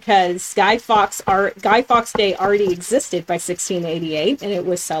well, because Guy Fawkes Day already existed by 1688, and it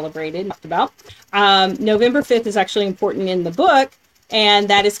was celebrated, talked about. November 5th is actually important in the book, and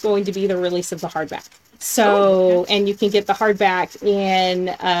that is going to be the release of the hardback. So, and you can get the hardback in,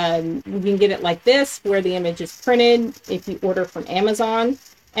 you can get it like this, where the image is printed, if you order from Amazon.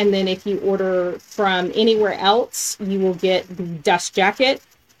 And then if you order from anywhere else, you will get the dust jacket.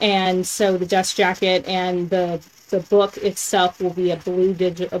 And so the dust jacket and the book itself will be a blue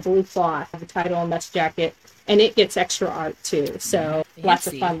cloth, the title and dust jacket. And it gets extra art too. So lots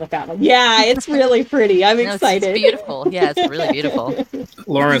of fun with that one. Yeah, it's really pretty. I'm excited. It's beautiful. Yeah, it's really beautiful.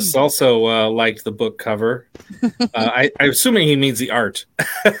 Lawrence also liked the book cover. I'm assuming he means the art.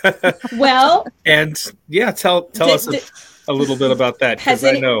 Well, and yeah, tell us a little bit about that, because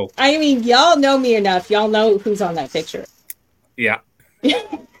I know. I mean, y'all know me enough. Y'all know who's on that picture. Yeah.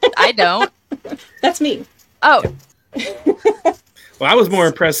 I don't. That's me. Oh. Well, I was more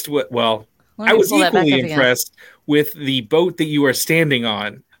impressed with. Well, I was equally impressed with the boat that you are standing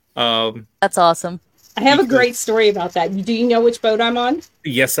on. That's awesome. I have a great story about that. Do you know which boat I'm on?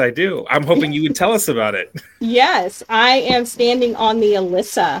 Yes, I do. I'm hoping you would tell us about it. Yes, I am standing on the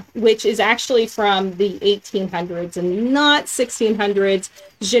Alyssa, which is actually from the 1800s and not 1600s.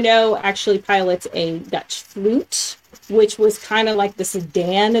 Jeannot actually pilots a Dutch flute, which was kind of like the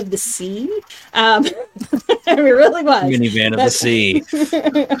sedan of the sea. It really was. Minivan of the sea.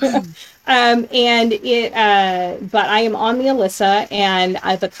 But I am on the Alyssa, and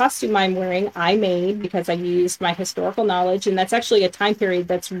the costume I'm wearing, I made because I used my historical knowledge, and that's actually a time period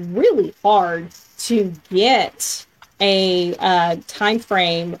that's really hard to get a time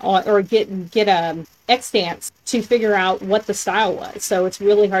frame or get a extants to figure out what the style was. So it's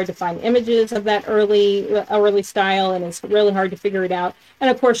really hard to find images of that early style, and it's really hard to figure it out. And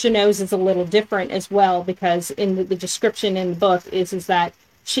of course, Jeannot's is a little different as well, because in the description in the book is that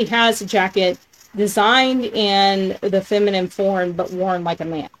she has a jacket designed in the feminine form, but worn like a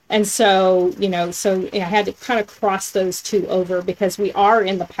man. And so, I had to kind of cross those two over, because we are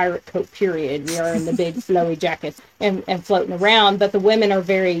in the pirate coat period. We are in the big flowy jackets and floating around, but the women are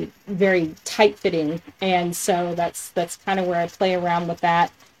very, very tight fitting. And so that's kind of where I play around with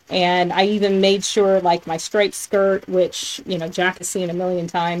that. And I even made sure, like, my striped skirt, which, Jack has seen a million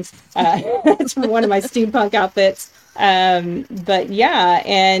times. It's from one of my steampunk outfits. But yeah,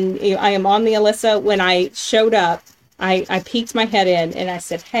 and I am on the Alyssa. When I showed up, I peeked my head in and I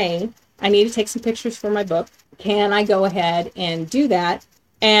said, hey, I need to take some pictures for my book. Can I go ahead and do that?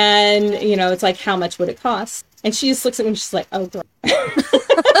 And, it's like, how much would it cost? And she just looks at me and she's like, oh, girl.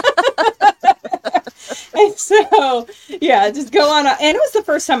 And so, yeah, just go on. And it was the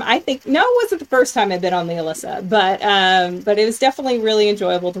first time, it wasn't the first time I've been on the Alyssa, but it was definitely really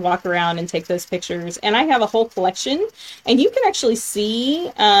enjoyable to walk around and take those pictures. And I have a whole collection, and you can actually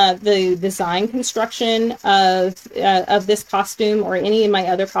see the design construction of this costume or any of my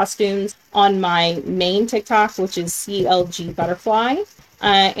other costumes on my main TikTok, which is CLG Butterfly.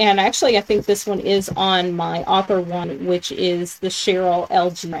 And actually, I think this one is on my author one, which is the Cheryl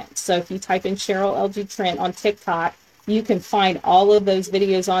LG Trent. So if you type in Cheryl LG Trent on TikTok, you can find all of those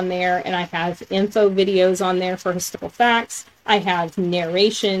videos on there. And I have info videos on there for historical facts. I have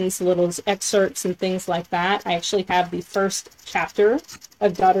narrations, little excerpts and things like that. I actually have the first chapter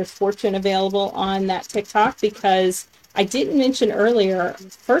of Daughter's Fortune available on that TikTok, because I didn't mention earlier,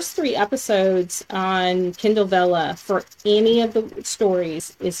 first 3 episodes on Kindle Vella for any of the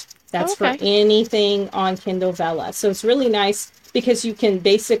stories that's for anything on Kindle Vella. So it's really nice because you can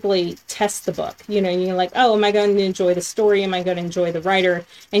basically test the book. You know, you're like, oh, am I going to enjoy the story? Am I going to enjoy the writer?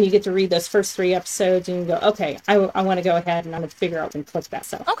 And you get to read those first 3 episodes and you go, okay, I want to go ahead and I'm going to figure out and click that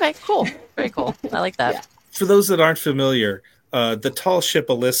stuff. Okay, cool. Very cool. I like that. Yeah. For those that aren't familiar, the tall ship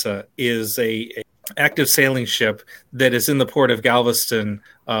Alyssa is a active sailing ship that is in the port of Galveston.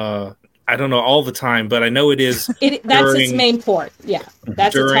 I don't know all the time, but I know it is. That's its main port. Yeah,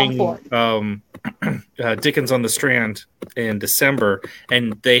 that's during, its home port. Dickens on the Strand in December,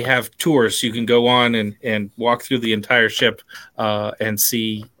 and they have tours. You can go on and walk through the entire ship and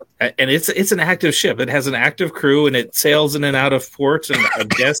see. And it's an active ship. It has an active crew, and it sails in and out of port. And I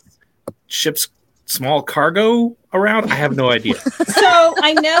guess ships small cargo around. I have no idea. So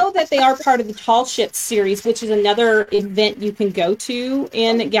I know that they are part of the Tall Ships series, which is another event you can go to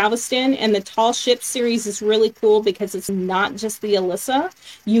in Galveston. And the Tall Ships series is really cool because it's not just the Alyssa.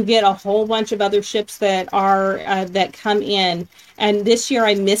 You get a whole bunch of other ships that are that come in. And this year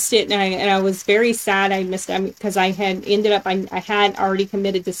I missed it, and I was very sad I missed it because I had ended up I had already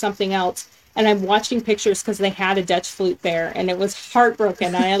committed to something else. And I'm watching pictures because they had a Dutch flute there, and it was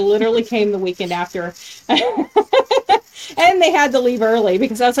heartbroken. I literally came the weekend after, and they had to leave early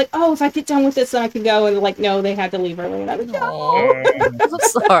because I was like, "Oh, if I get done with this, then I can go." And they're like, "No, they had to leave early." And I was like, "No." I'm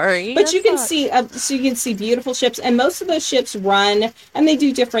sorry. But you can see, so you can see beautiful ships, and most of those ships run, and they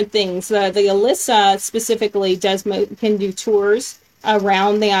do different things. The Alyssa specifically can do tours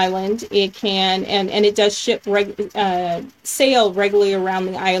around the island. It can, and it does sail regularly around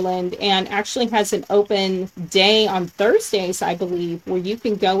the island, and actually has an open day on Thursdays, I believe, where you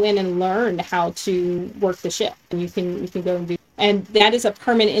can go in and learn how to work the ship. And you can go and do, and that is a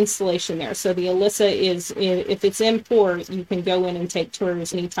permanent installation there. So the Alyssa is, if it's in port, you can go in and take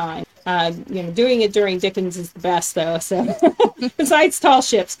tours anytime. Doing it during Dickens is the best, though. So besides tall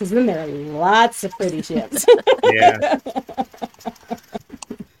ships, because then there are lots of pretty ships. Yeah.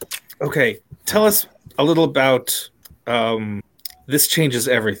 Okay, tell us a little about This Changes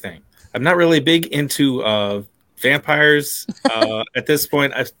Everything. I'm not really big into vampires at this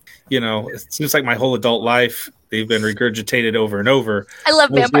point. It seems like my whole adult life they've been regurgitated over and over. I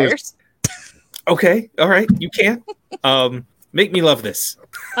love vampires. Okay, all right, you can. Make me love this.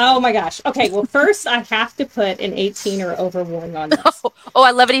 Oh my gosh. Okay, well, first I have to put an 18 or over warning on this. Oh,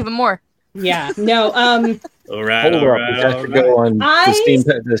 I love it even more. Yeah. No. All right. Hold up. We have to go on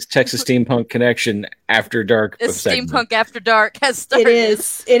this Texas Steampunk Connection After Dark. Steampunk After Dark has started. It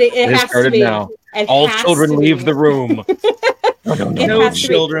is. It has started to be. now. All children leave the room. No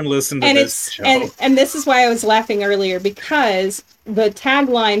children listen to this show. And this is why I was laughing earlier, because the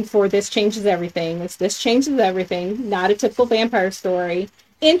tagline for This Changes Everything is "This changes everything, not a typical vampire story.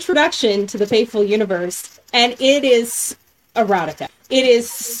 Introduction to the Faithful Universe," and it is erotica. It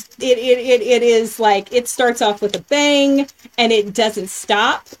is like, it starts off with a bang and it doesn't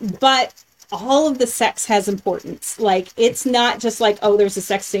stop, but all of the sex has importance. Like, it's not just like, oh, there's a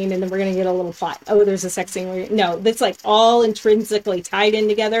sex scene and then we're going to get a little fight. Oh, there's a sex scene. No, that's like all intrinsically tied in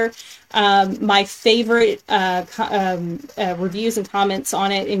together. My favorite reviews and comments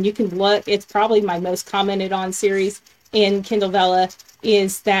on it, and you can look, it's probably my most commented on series in Kindle Vella,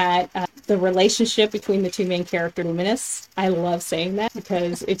 is that the relationship between the two main characters, luminous. I love saying that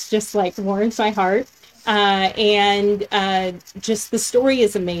because it's just like warms my heart. And just the story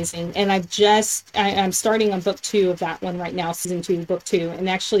is amazing. And I'm starting on book 2 of that one right now, season 2, book 2. And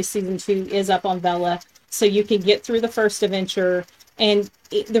actually season 2 is up on Vella. So you can get through the first adventure. And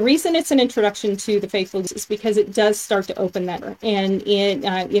the reason it's an introduction to the Faithful is because it does start to open that, and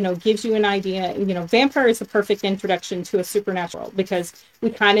it gives you an idea. Vampire is the perfect introduction to a supernatural, because we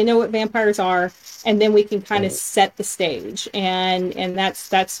kind of know what vampires are, and then we can kind of set the stage, and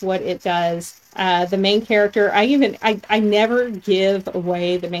that's what it does. The main character, I never give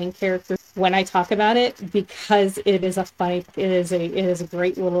away the main character when I talk about it, because it is a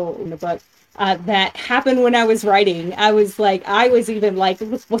great little in the book. That happened when I was writing. I was even like,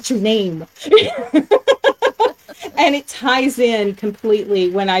 what's your name? And it ties in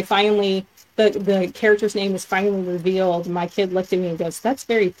completely when I finally, the character's name is finally revealed. My kid looked at me and goes, "That's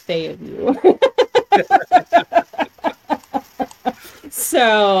very Faye of you."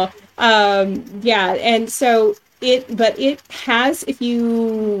 So, yeah. And so it has, if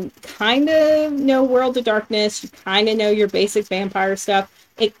you kind of know World of Darkness, you kind of know your basic vampire stuff,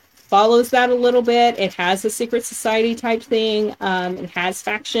 it follows that a little bit. It has a secret society type thing. It has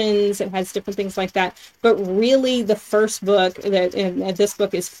factions. It has different things like that. But really, the first book, this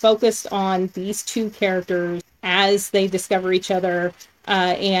book is focused on these two characters as they discover each other,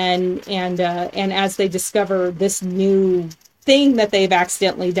 and as they discover this new thing that they've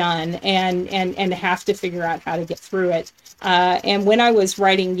accidentally done, and have to figure out how to get through it. And when I was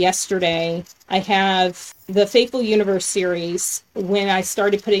writing yesterday, I have the Fateful Universe series. When I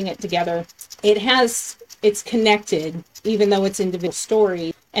started putting it together, it's connected, even though it's individual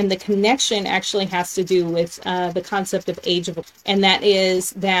story. And the connection actually has to do with the concept of Age of Aquarius. And that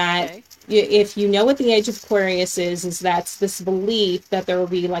is that if you know what the Age of Aquarius is that's this belief that there will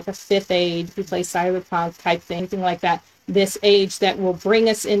be like a fifth age, if you play Cyberpunk type thing, anything like that. This age that will bring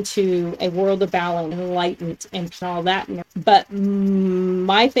us into a world of balance, enlightenment, and all that. But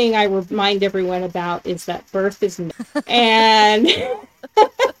my thing I remind everyone about is that birth is not. And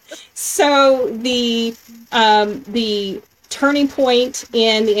so the turning point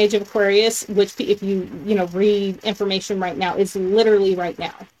in the Age of Aquarius, which if you read information right now, is literally right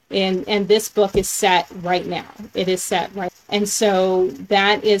now. And this book is set right now. It is set right. And so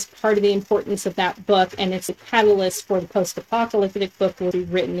that is part of the importance of that book. And it's a catalyst for the post-apocalyptic book will be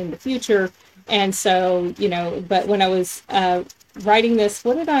written in the future. And so, but when I was writing this,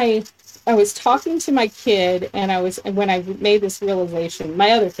 I was talking to my kid, and when I made this realization,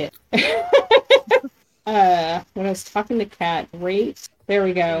 my other kid, when I was talking to Kat, there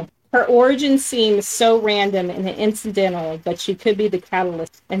we go. Her origin seems so random and incidental, but she could be the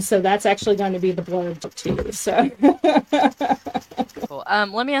catalyst. And so that's actually going to be the blurb too. So, cool.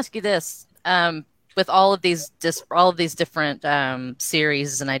 Let me ask you this: with all of these different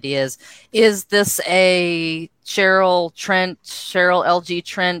series and ideas, is this a Cheryl L.G.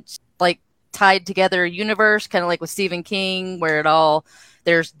 Trent like tied together universe, kind of like with Stephen King, where it all?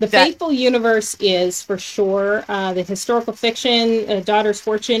 There's the Fateful Universe is for sure. The historical fiction, Daughter's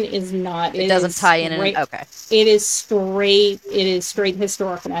Fortune, is not. It doesn't tie in. Okay. It is straight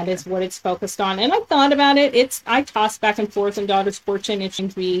historical. That is what it's focused on. And I thought about it. I toss back and forth in Daughter's Fortune. It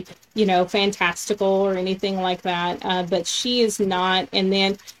shouldn't be, fantastical or anything like that. But she is not. And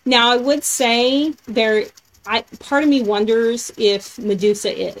then now I would say part of me wonders if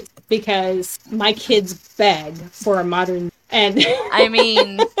Medusa is, because my kids beg for a modern. And I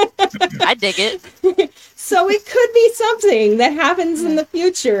mean, I dig it. So it could be something that happens in the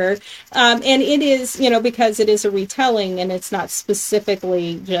future. And it is, because it is a retelling and it's not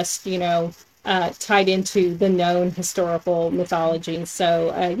specifically just, tied into the known historical mythology.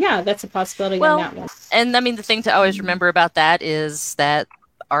 So, that's a possibility on that one. And I mean, the thing to always remember about that is that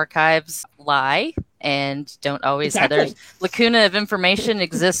archives lie and don't always have their lacuna of information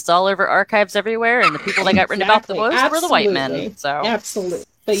exists all over archives everywhere, and the people that got written about the most were the white men. So absolutely.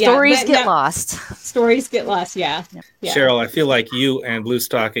 But stories get lost. Stories get lost, yeah. Cheryl, I feel like you and Blue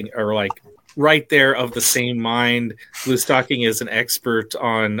Stocking are like right there of the same mind. Blue Stocking is an expert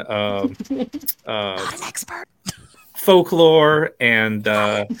on not an expert. Folklore and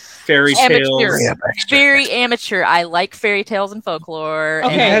fairy tales. Very amateur. I like fairy tales and folklore.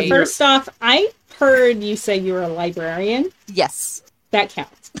 Okay, first off, I heard you say you were a librarian. Yes. That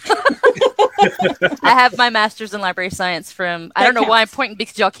counts. I have my master's in library science from, I don't know why I'm pointing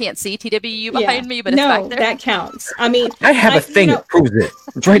because y'all can't see TWU behind me, but it's back there. That counts. I mean, I have a thing that proves it.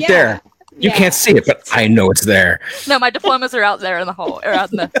 It's right there. You can't see it, but I know it's there. No, my diplomas are out there in the hall, or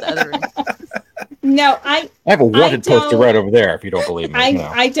out in the other room. No, I have a wanted poster right over there. If you don't believe me,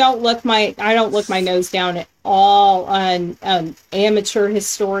 I don't look my nose down at all on amateur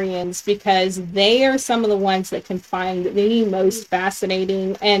historians, because they are some of the ones that can find the most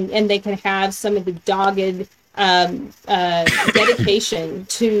fascinating, and they can have some of the dogged dedication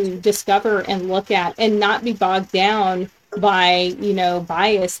to discover and look at, and not be bogged down by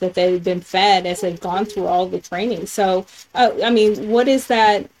bias that they've been fed as they've gone through all the training. So I mean, what is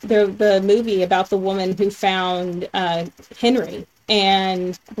that the movie about the woman who found Henry,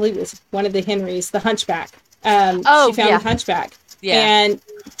 and I believe it was one of the Henrys, the Hunchback. She found the Hunchback. Yeah. And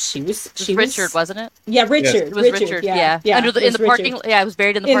she was Richard, wasn't it? Yeah, Richard. Yes. It was Richard. Yeah. In the parking lot. Yeah, it was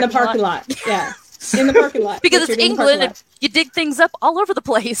buried in the parking lot. Yeah. In the parking lot. Because Richard, it's England and you dig things up all over the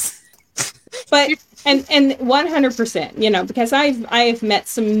place. But and 100%, because I've met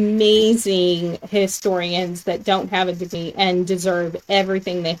some amazing historians that don't have a degree and deserve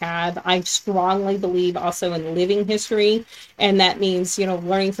everything they have. I strongly believe also in living history, and that means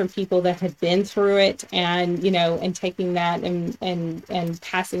learning from people that have been through it, and and taking that and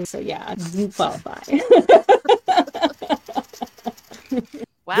passing. So yeah, you qualify.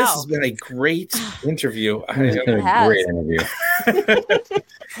 Wow. This has been a great interview. Great interview.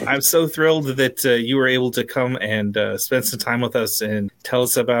 I'm so thrilled that you were able to come and spend some time with us and tell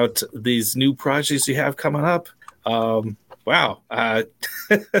us about these new projects you have coming up. Wow.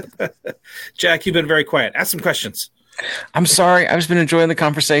 Jack, you've been very quiet. Ask some questions. I'm sorry. I've just been enjoying the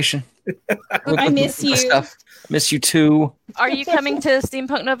conversation. I miss you. Stuff. Miss you too. Are you coming to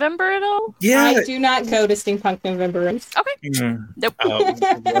Steampunk November at all? Yeah. I do not go to Steampunk November. Okay. Nope.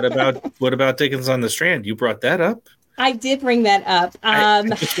 What about Dickens on the Strand? You brought that up. I did bring that up. I'm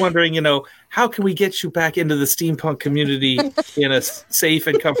just wondering, how can we get you back into the steampunk community in a safe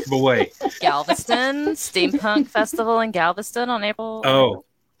and comfortable way? Galveston Steampunk Festival in Galveston on April. Oh,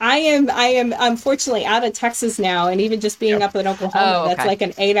 I am unfortunately out of Texas now, and even just being up in Oklahoma, that's like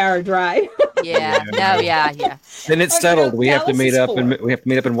an 8-hour drive. Yeah. No. Yeah. Then it's settled. We have to meet up, and we have to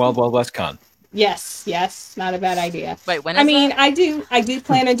meet up in Wild Wild West Con. Yes, not a bad idea. Wait, when is that? I do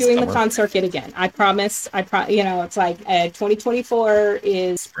plan on doing the con circuit again. I promise. It's like 2024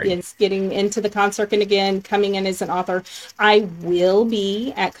 is getting into the con circuit again, coming in as an author. I will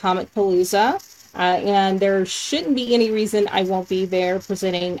be at Comic Palooza, and there shouldn't be any reason I won't be there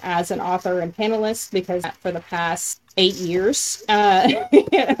presenting as an author and panelist, because for the past 8 years, I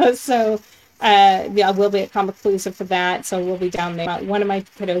will be at Comic Palooza for that, so we'll be down there. One of my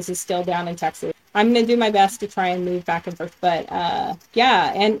kiddos is still down in Texas. I'm going to do my best to try and move back and forth, but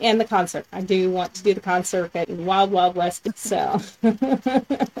and the concert. I do want to do the concert at Wild Wild West, so.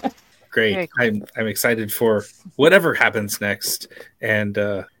 Great. Cool. I'm excited for whatever happens next, and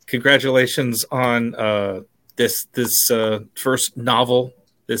congratulations on this first novel,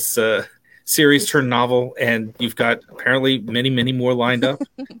 this series turned novel, and you've got apparently many more lined up.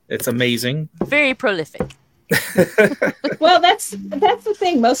 It's amazing. Very prolific. Well, that's the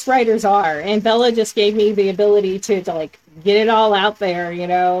thing. Most writers are, and Bella just gave me the ability to like get it all out there,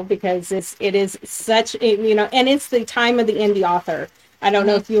 because it is such and it's the time of the indie author. I don't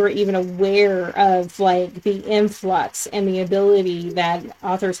know if you were even aware of like the influx and the ability that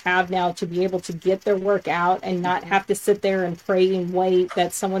authors have now to be able to get their work out and not have to sit there and pray and wait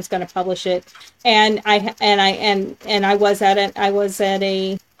that someone's going to publish it. And I was at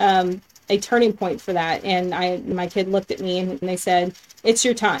a turning point for that. And my kid looked at me and they said, "It's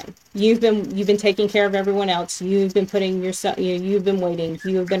your time. You've been taking care of everyone else. You've been putting yourself, you've been waiting.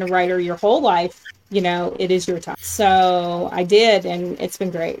 You've been a writer your whole life. It is your time." So I did, and it's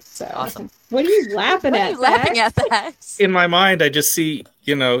been great. So awesome. What are you laughing at? Laughing at that? In my mind, I just see,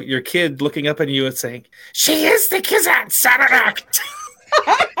 your kid looking up at you and saying, "She is the Kazan Sararak."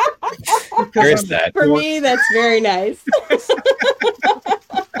 There's that. For me, that's very nice.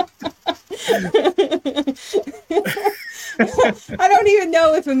 I don't even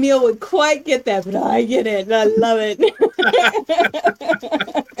know if Emil would quite get that, but I get it, and I love it.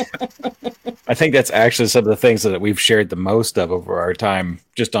 I think that's actually some of the things that we've shared the most of over our time,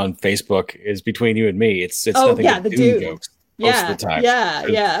 just on Facebook, is between you and me. It's nothing but Dune jokes most of the time.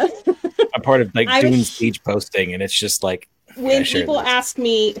 Yeah. I'm part of Dune Siege posting, and it's just like, when people ask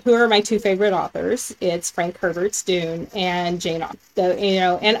me who are my two favorite authors, it's Frank Herbert's Dune and Jane Austen. So,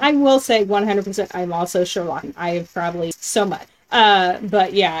 and I will say 100%, I'm also Sherlock. I have probably so much.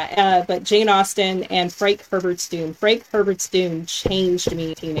 But Jane Austen and Frank Herbert's Dune. Frank Herbert's Dune changed me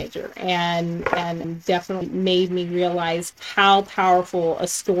as a teenager and definitely made me realize how powerful a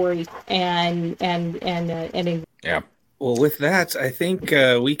story and yeah. Well, with that, I think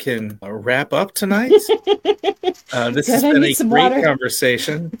we can wrap up tonight. This has been a great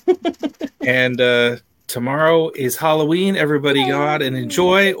conversation. And tomorrow is Halloween. Everybody go out and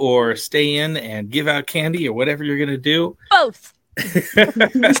enjoy, or stay in and give out candy, or whatever you're going to do. Both.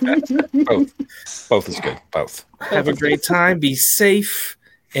 Both is good. Both. Have a great time. Be safe.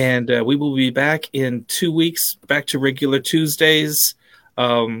 And we will be back in 2 weeks, back to regular Tuesdays.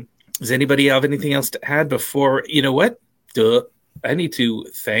 Does anybody have anything else to add before? You know what? I need to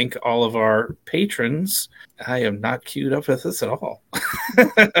thank all of our patrons. I am not queued up with this at all.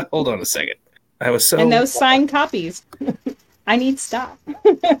 Hold on a second. And those signed copies. I need stock.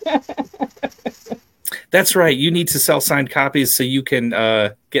 That's right. You need to sell signed copies so you can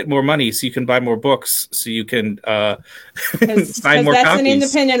get more money, so you can buy more books, so you can sign more that's copies. An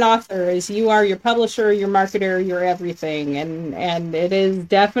independent author. Is you are your publisher, your marketer, your everything, and it is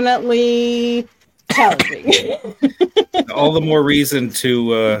definitely challenging. All the more reason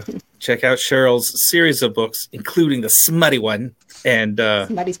to check out Cheryl's series of books, including the smutty one, and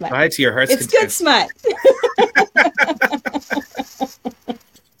smut. Buy it to your heart's content. It's good smut.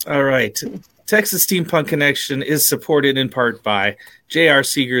 All right. Texas Steampunk Connection is supported in part by J.R.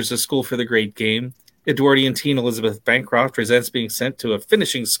 Seeger's A School for the Great Game. Edwardian teen Elizabeth Bancroft resents being sent to a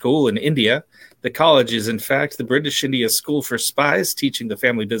finishing school in India. The college is, in fact, the British India School for Spies, teaching the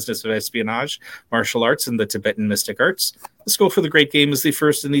family business of espionage, martial arts, and the Tibetan mystic arts. The Skull for the Great Game is the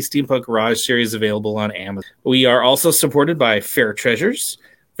first in the Steampunk Garage series available on Amazon. We are also supported by Fair Treasures.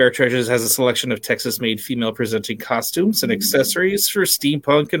 Fair Treasures has a selection of Texas-made female-presenting costumes and accessories for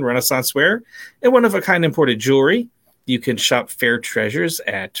steampunk and Renaissance wear, and one-of-a-kind imported jewelry. You can shop Fair Treasures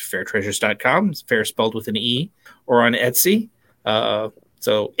at fairtreasures.com, fair spelled with an E, or on Etsy.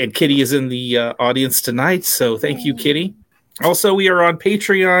 And Kitty is in the audience tonight, so thank you, Kitty. Also, we are on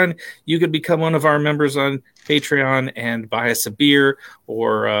Patreon. You can become one of our members on Patreon and buy us a beer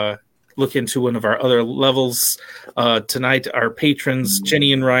or look into one of our other levels. Tonight, our patrons,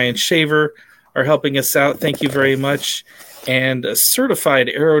 Jenny and Ryan Shaver, are helping us out. Thank you very much. And a certified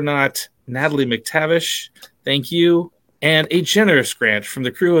aeronaut, Natalie McTavish, thank you. And a generous grant from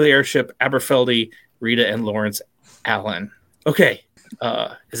the crew of the airship Aberfeldy, Rita, and Lawrence Allen. Okay.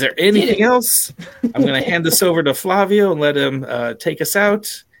 Is there anything else? I'm going to hand this over to Flavio and let him take us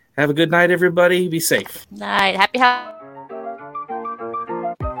out. Have a good night, everybody. Be safe. Night. Happy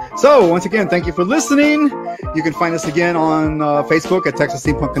So, once again, thank you for listening. You can find us again on Facebook at Texas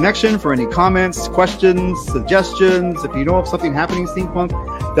Steampunk Connection for any comments, questions, suggestions. If you know of something happening steampunk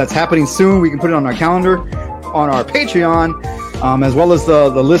that's happening soon, we can put it on our calendar, on our Patreon, as well as the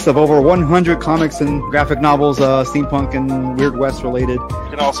list of over 100 comics and graphic novels, steampunk and Weird West related. You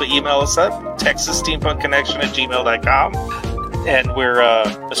can also email us at texassteampunkconnection@gmail.com. And we're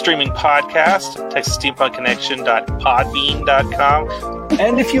a streaming podcast, texassteampunkconnection.podbean.com.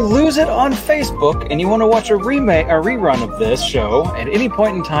 And if you lose it on Facebook and you want to watch a rerun of this show at any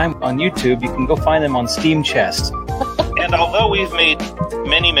point in time on YouTube, you can go find them on Steam Chest. And although we've made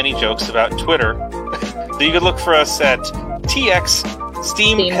many, many jokes about Twitter, you can look for us at TX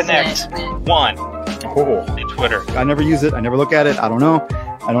Steam Connect 1 on Twitter. I never use it. I never look at it. I don't know.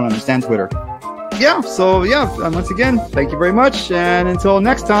 I don't understand Twitter. Once again, thank you very much. And until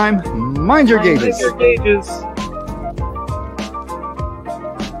next time, mind your gauges.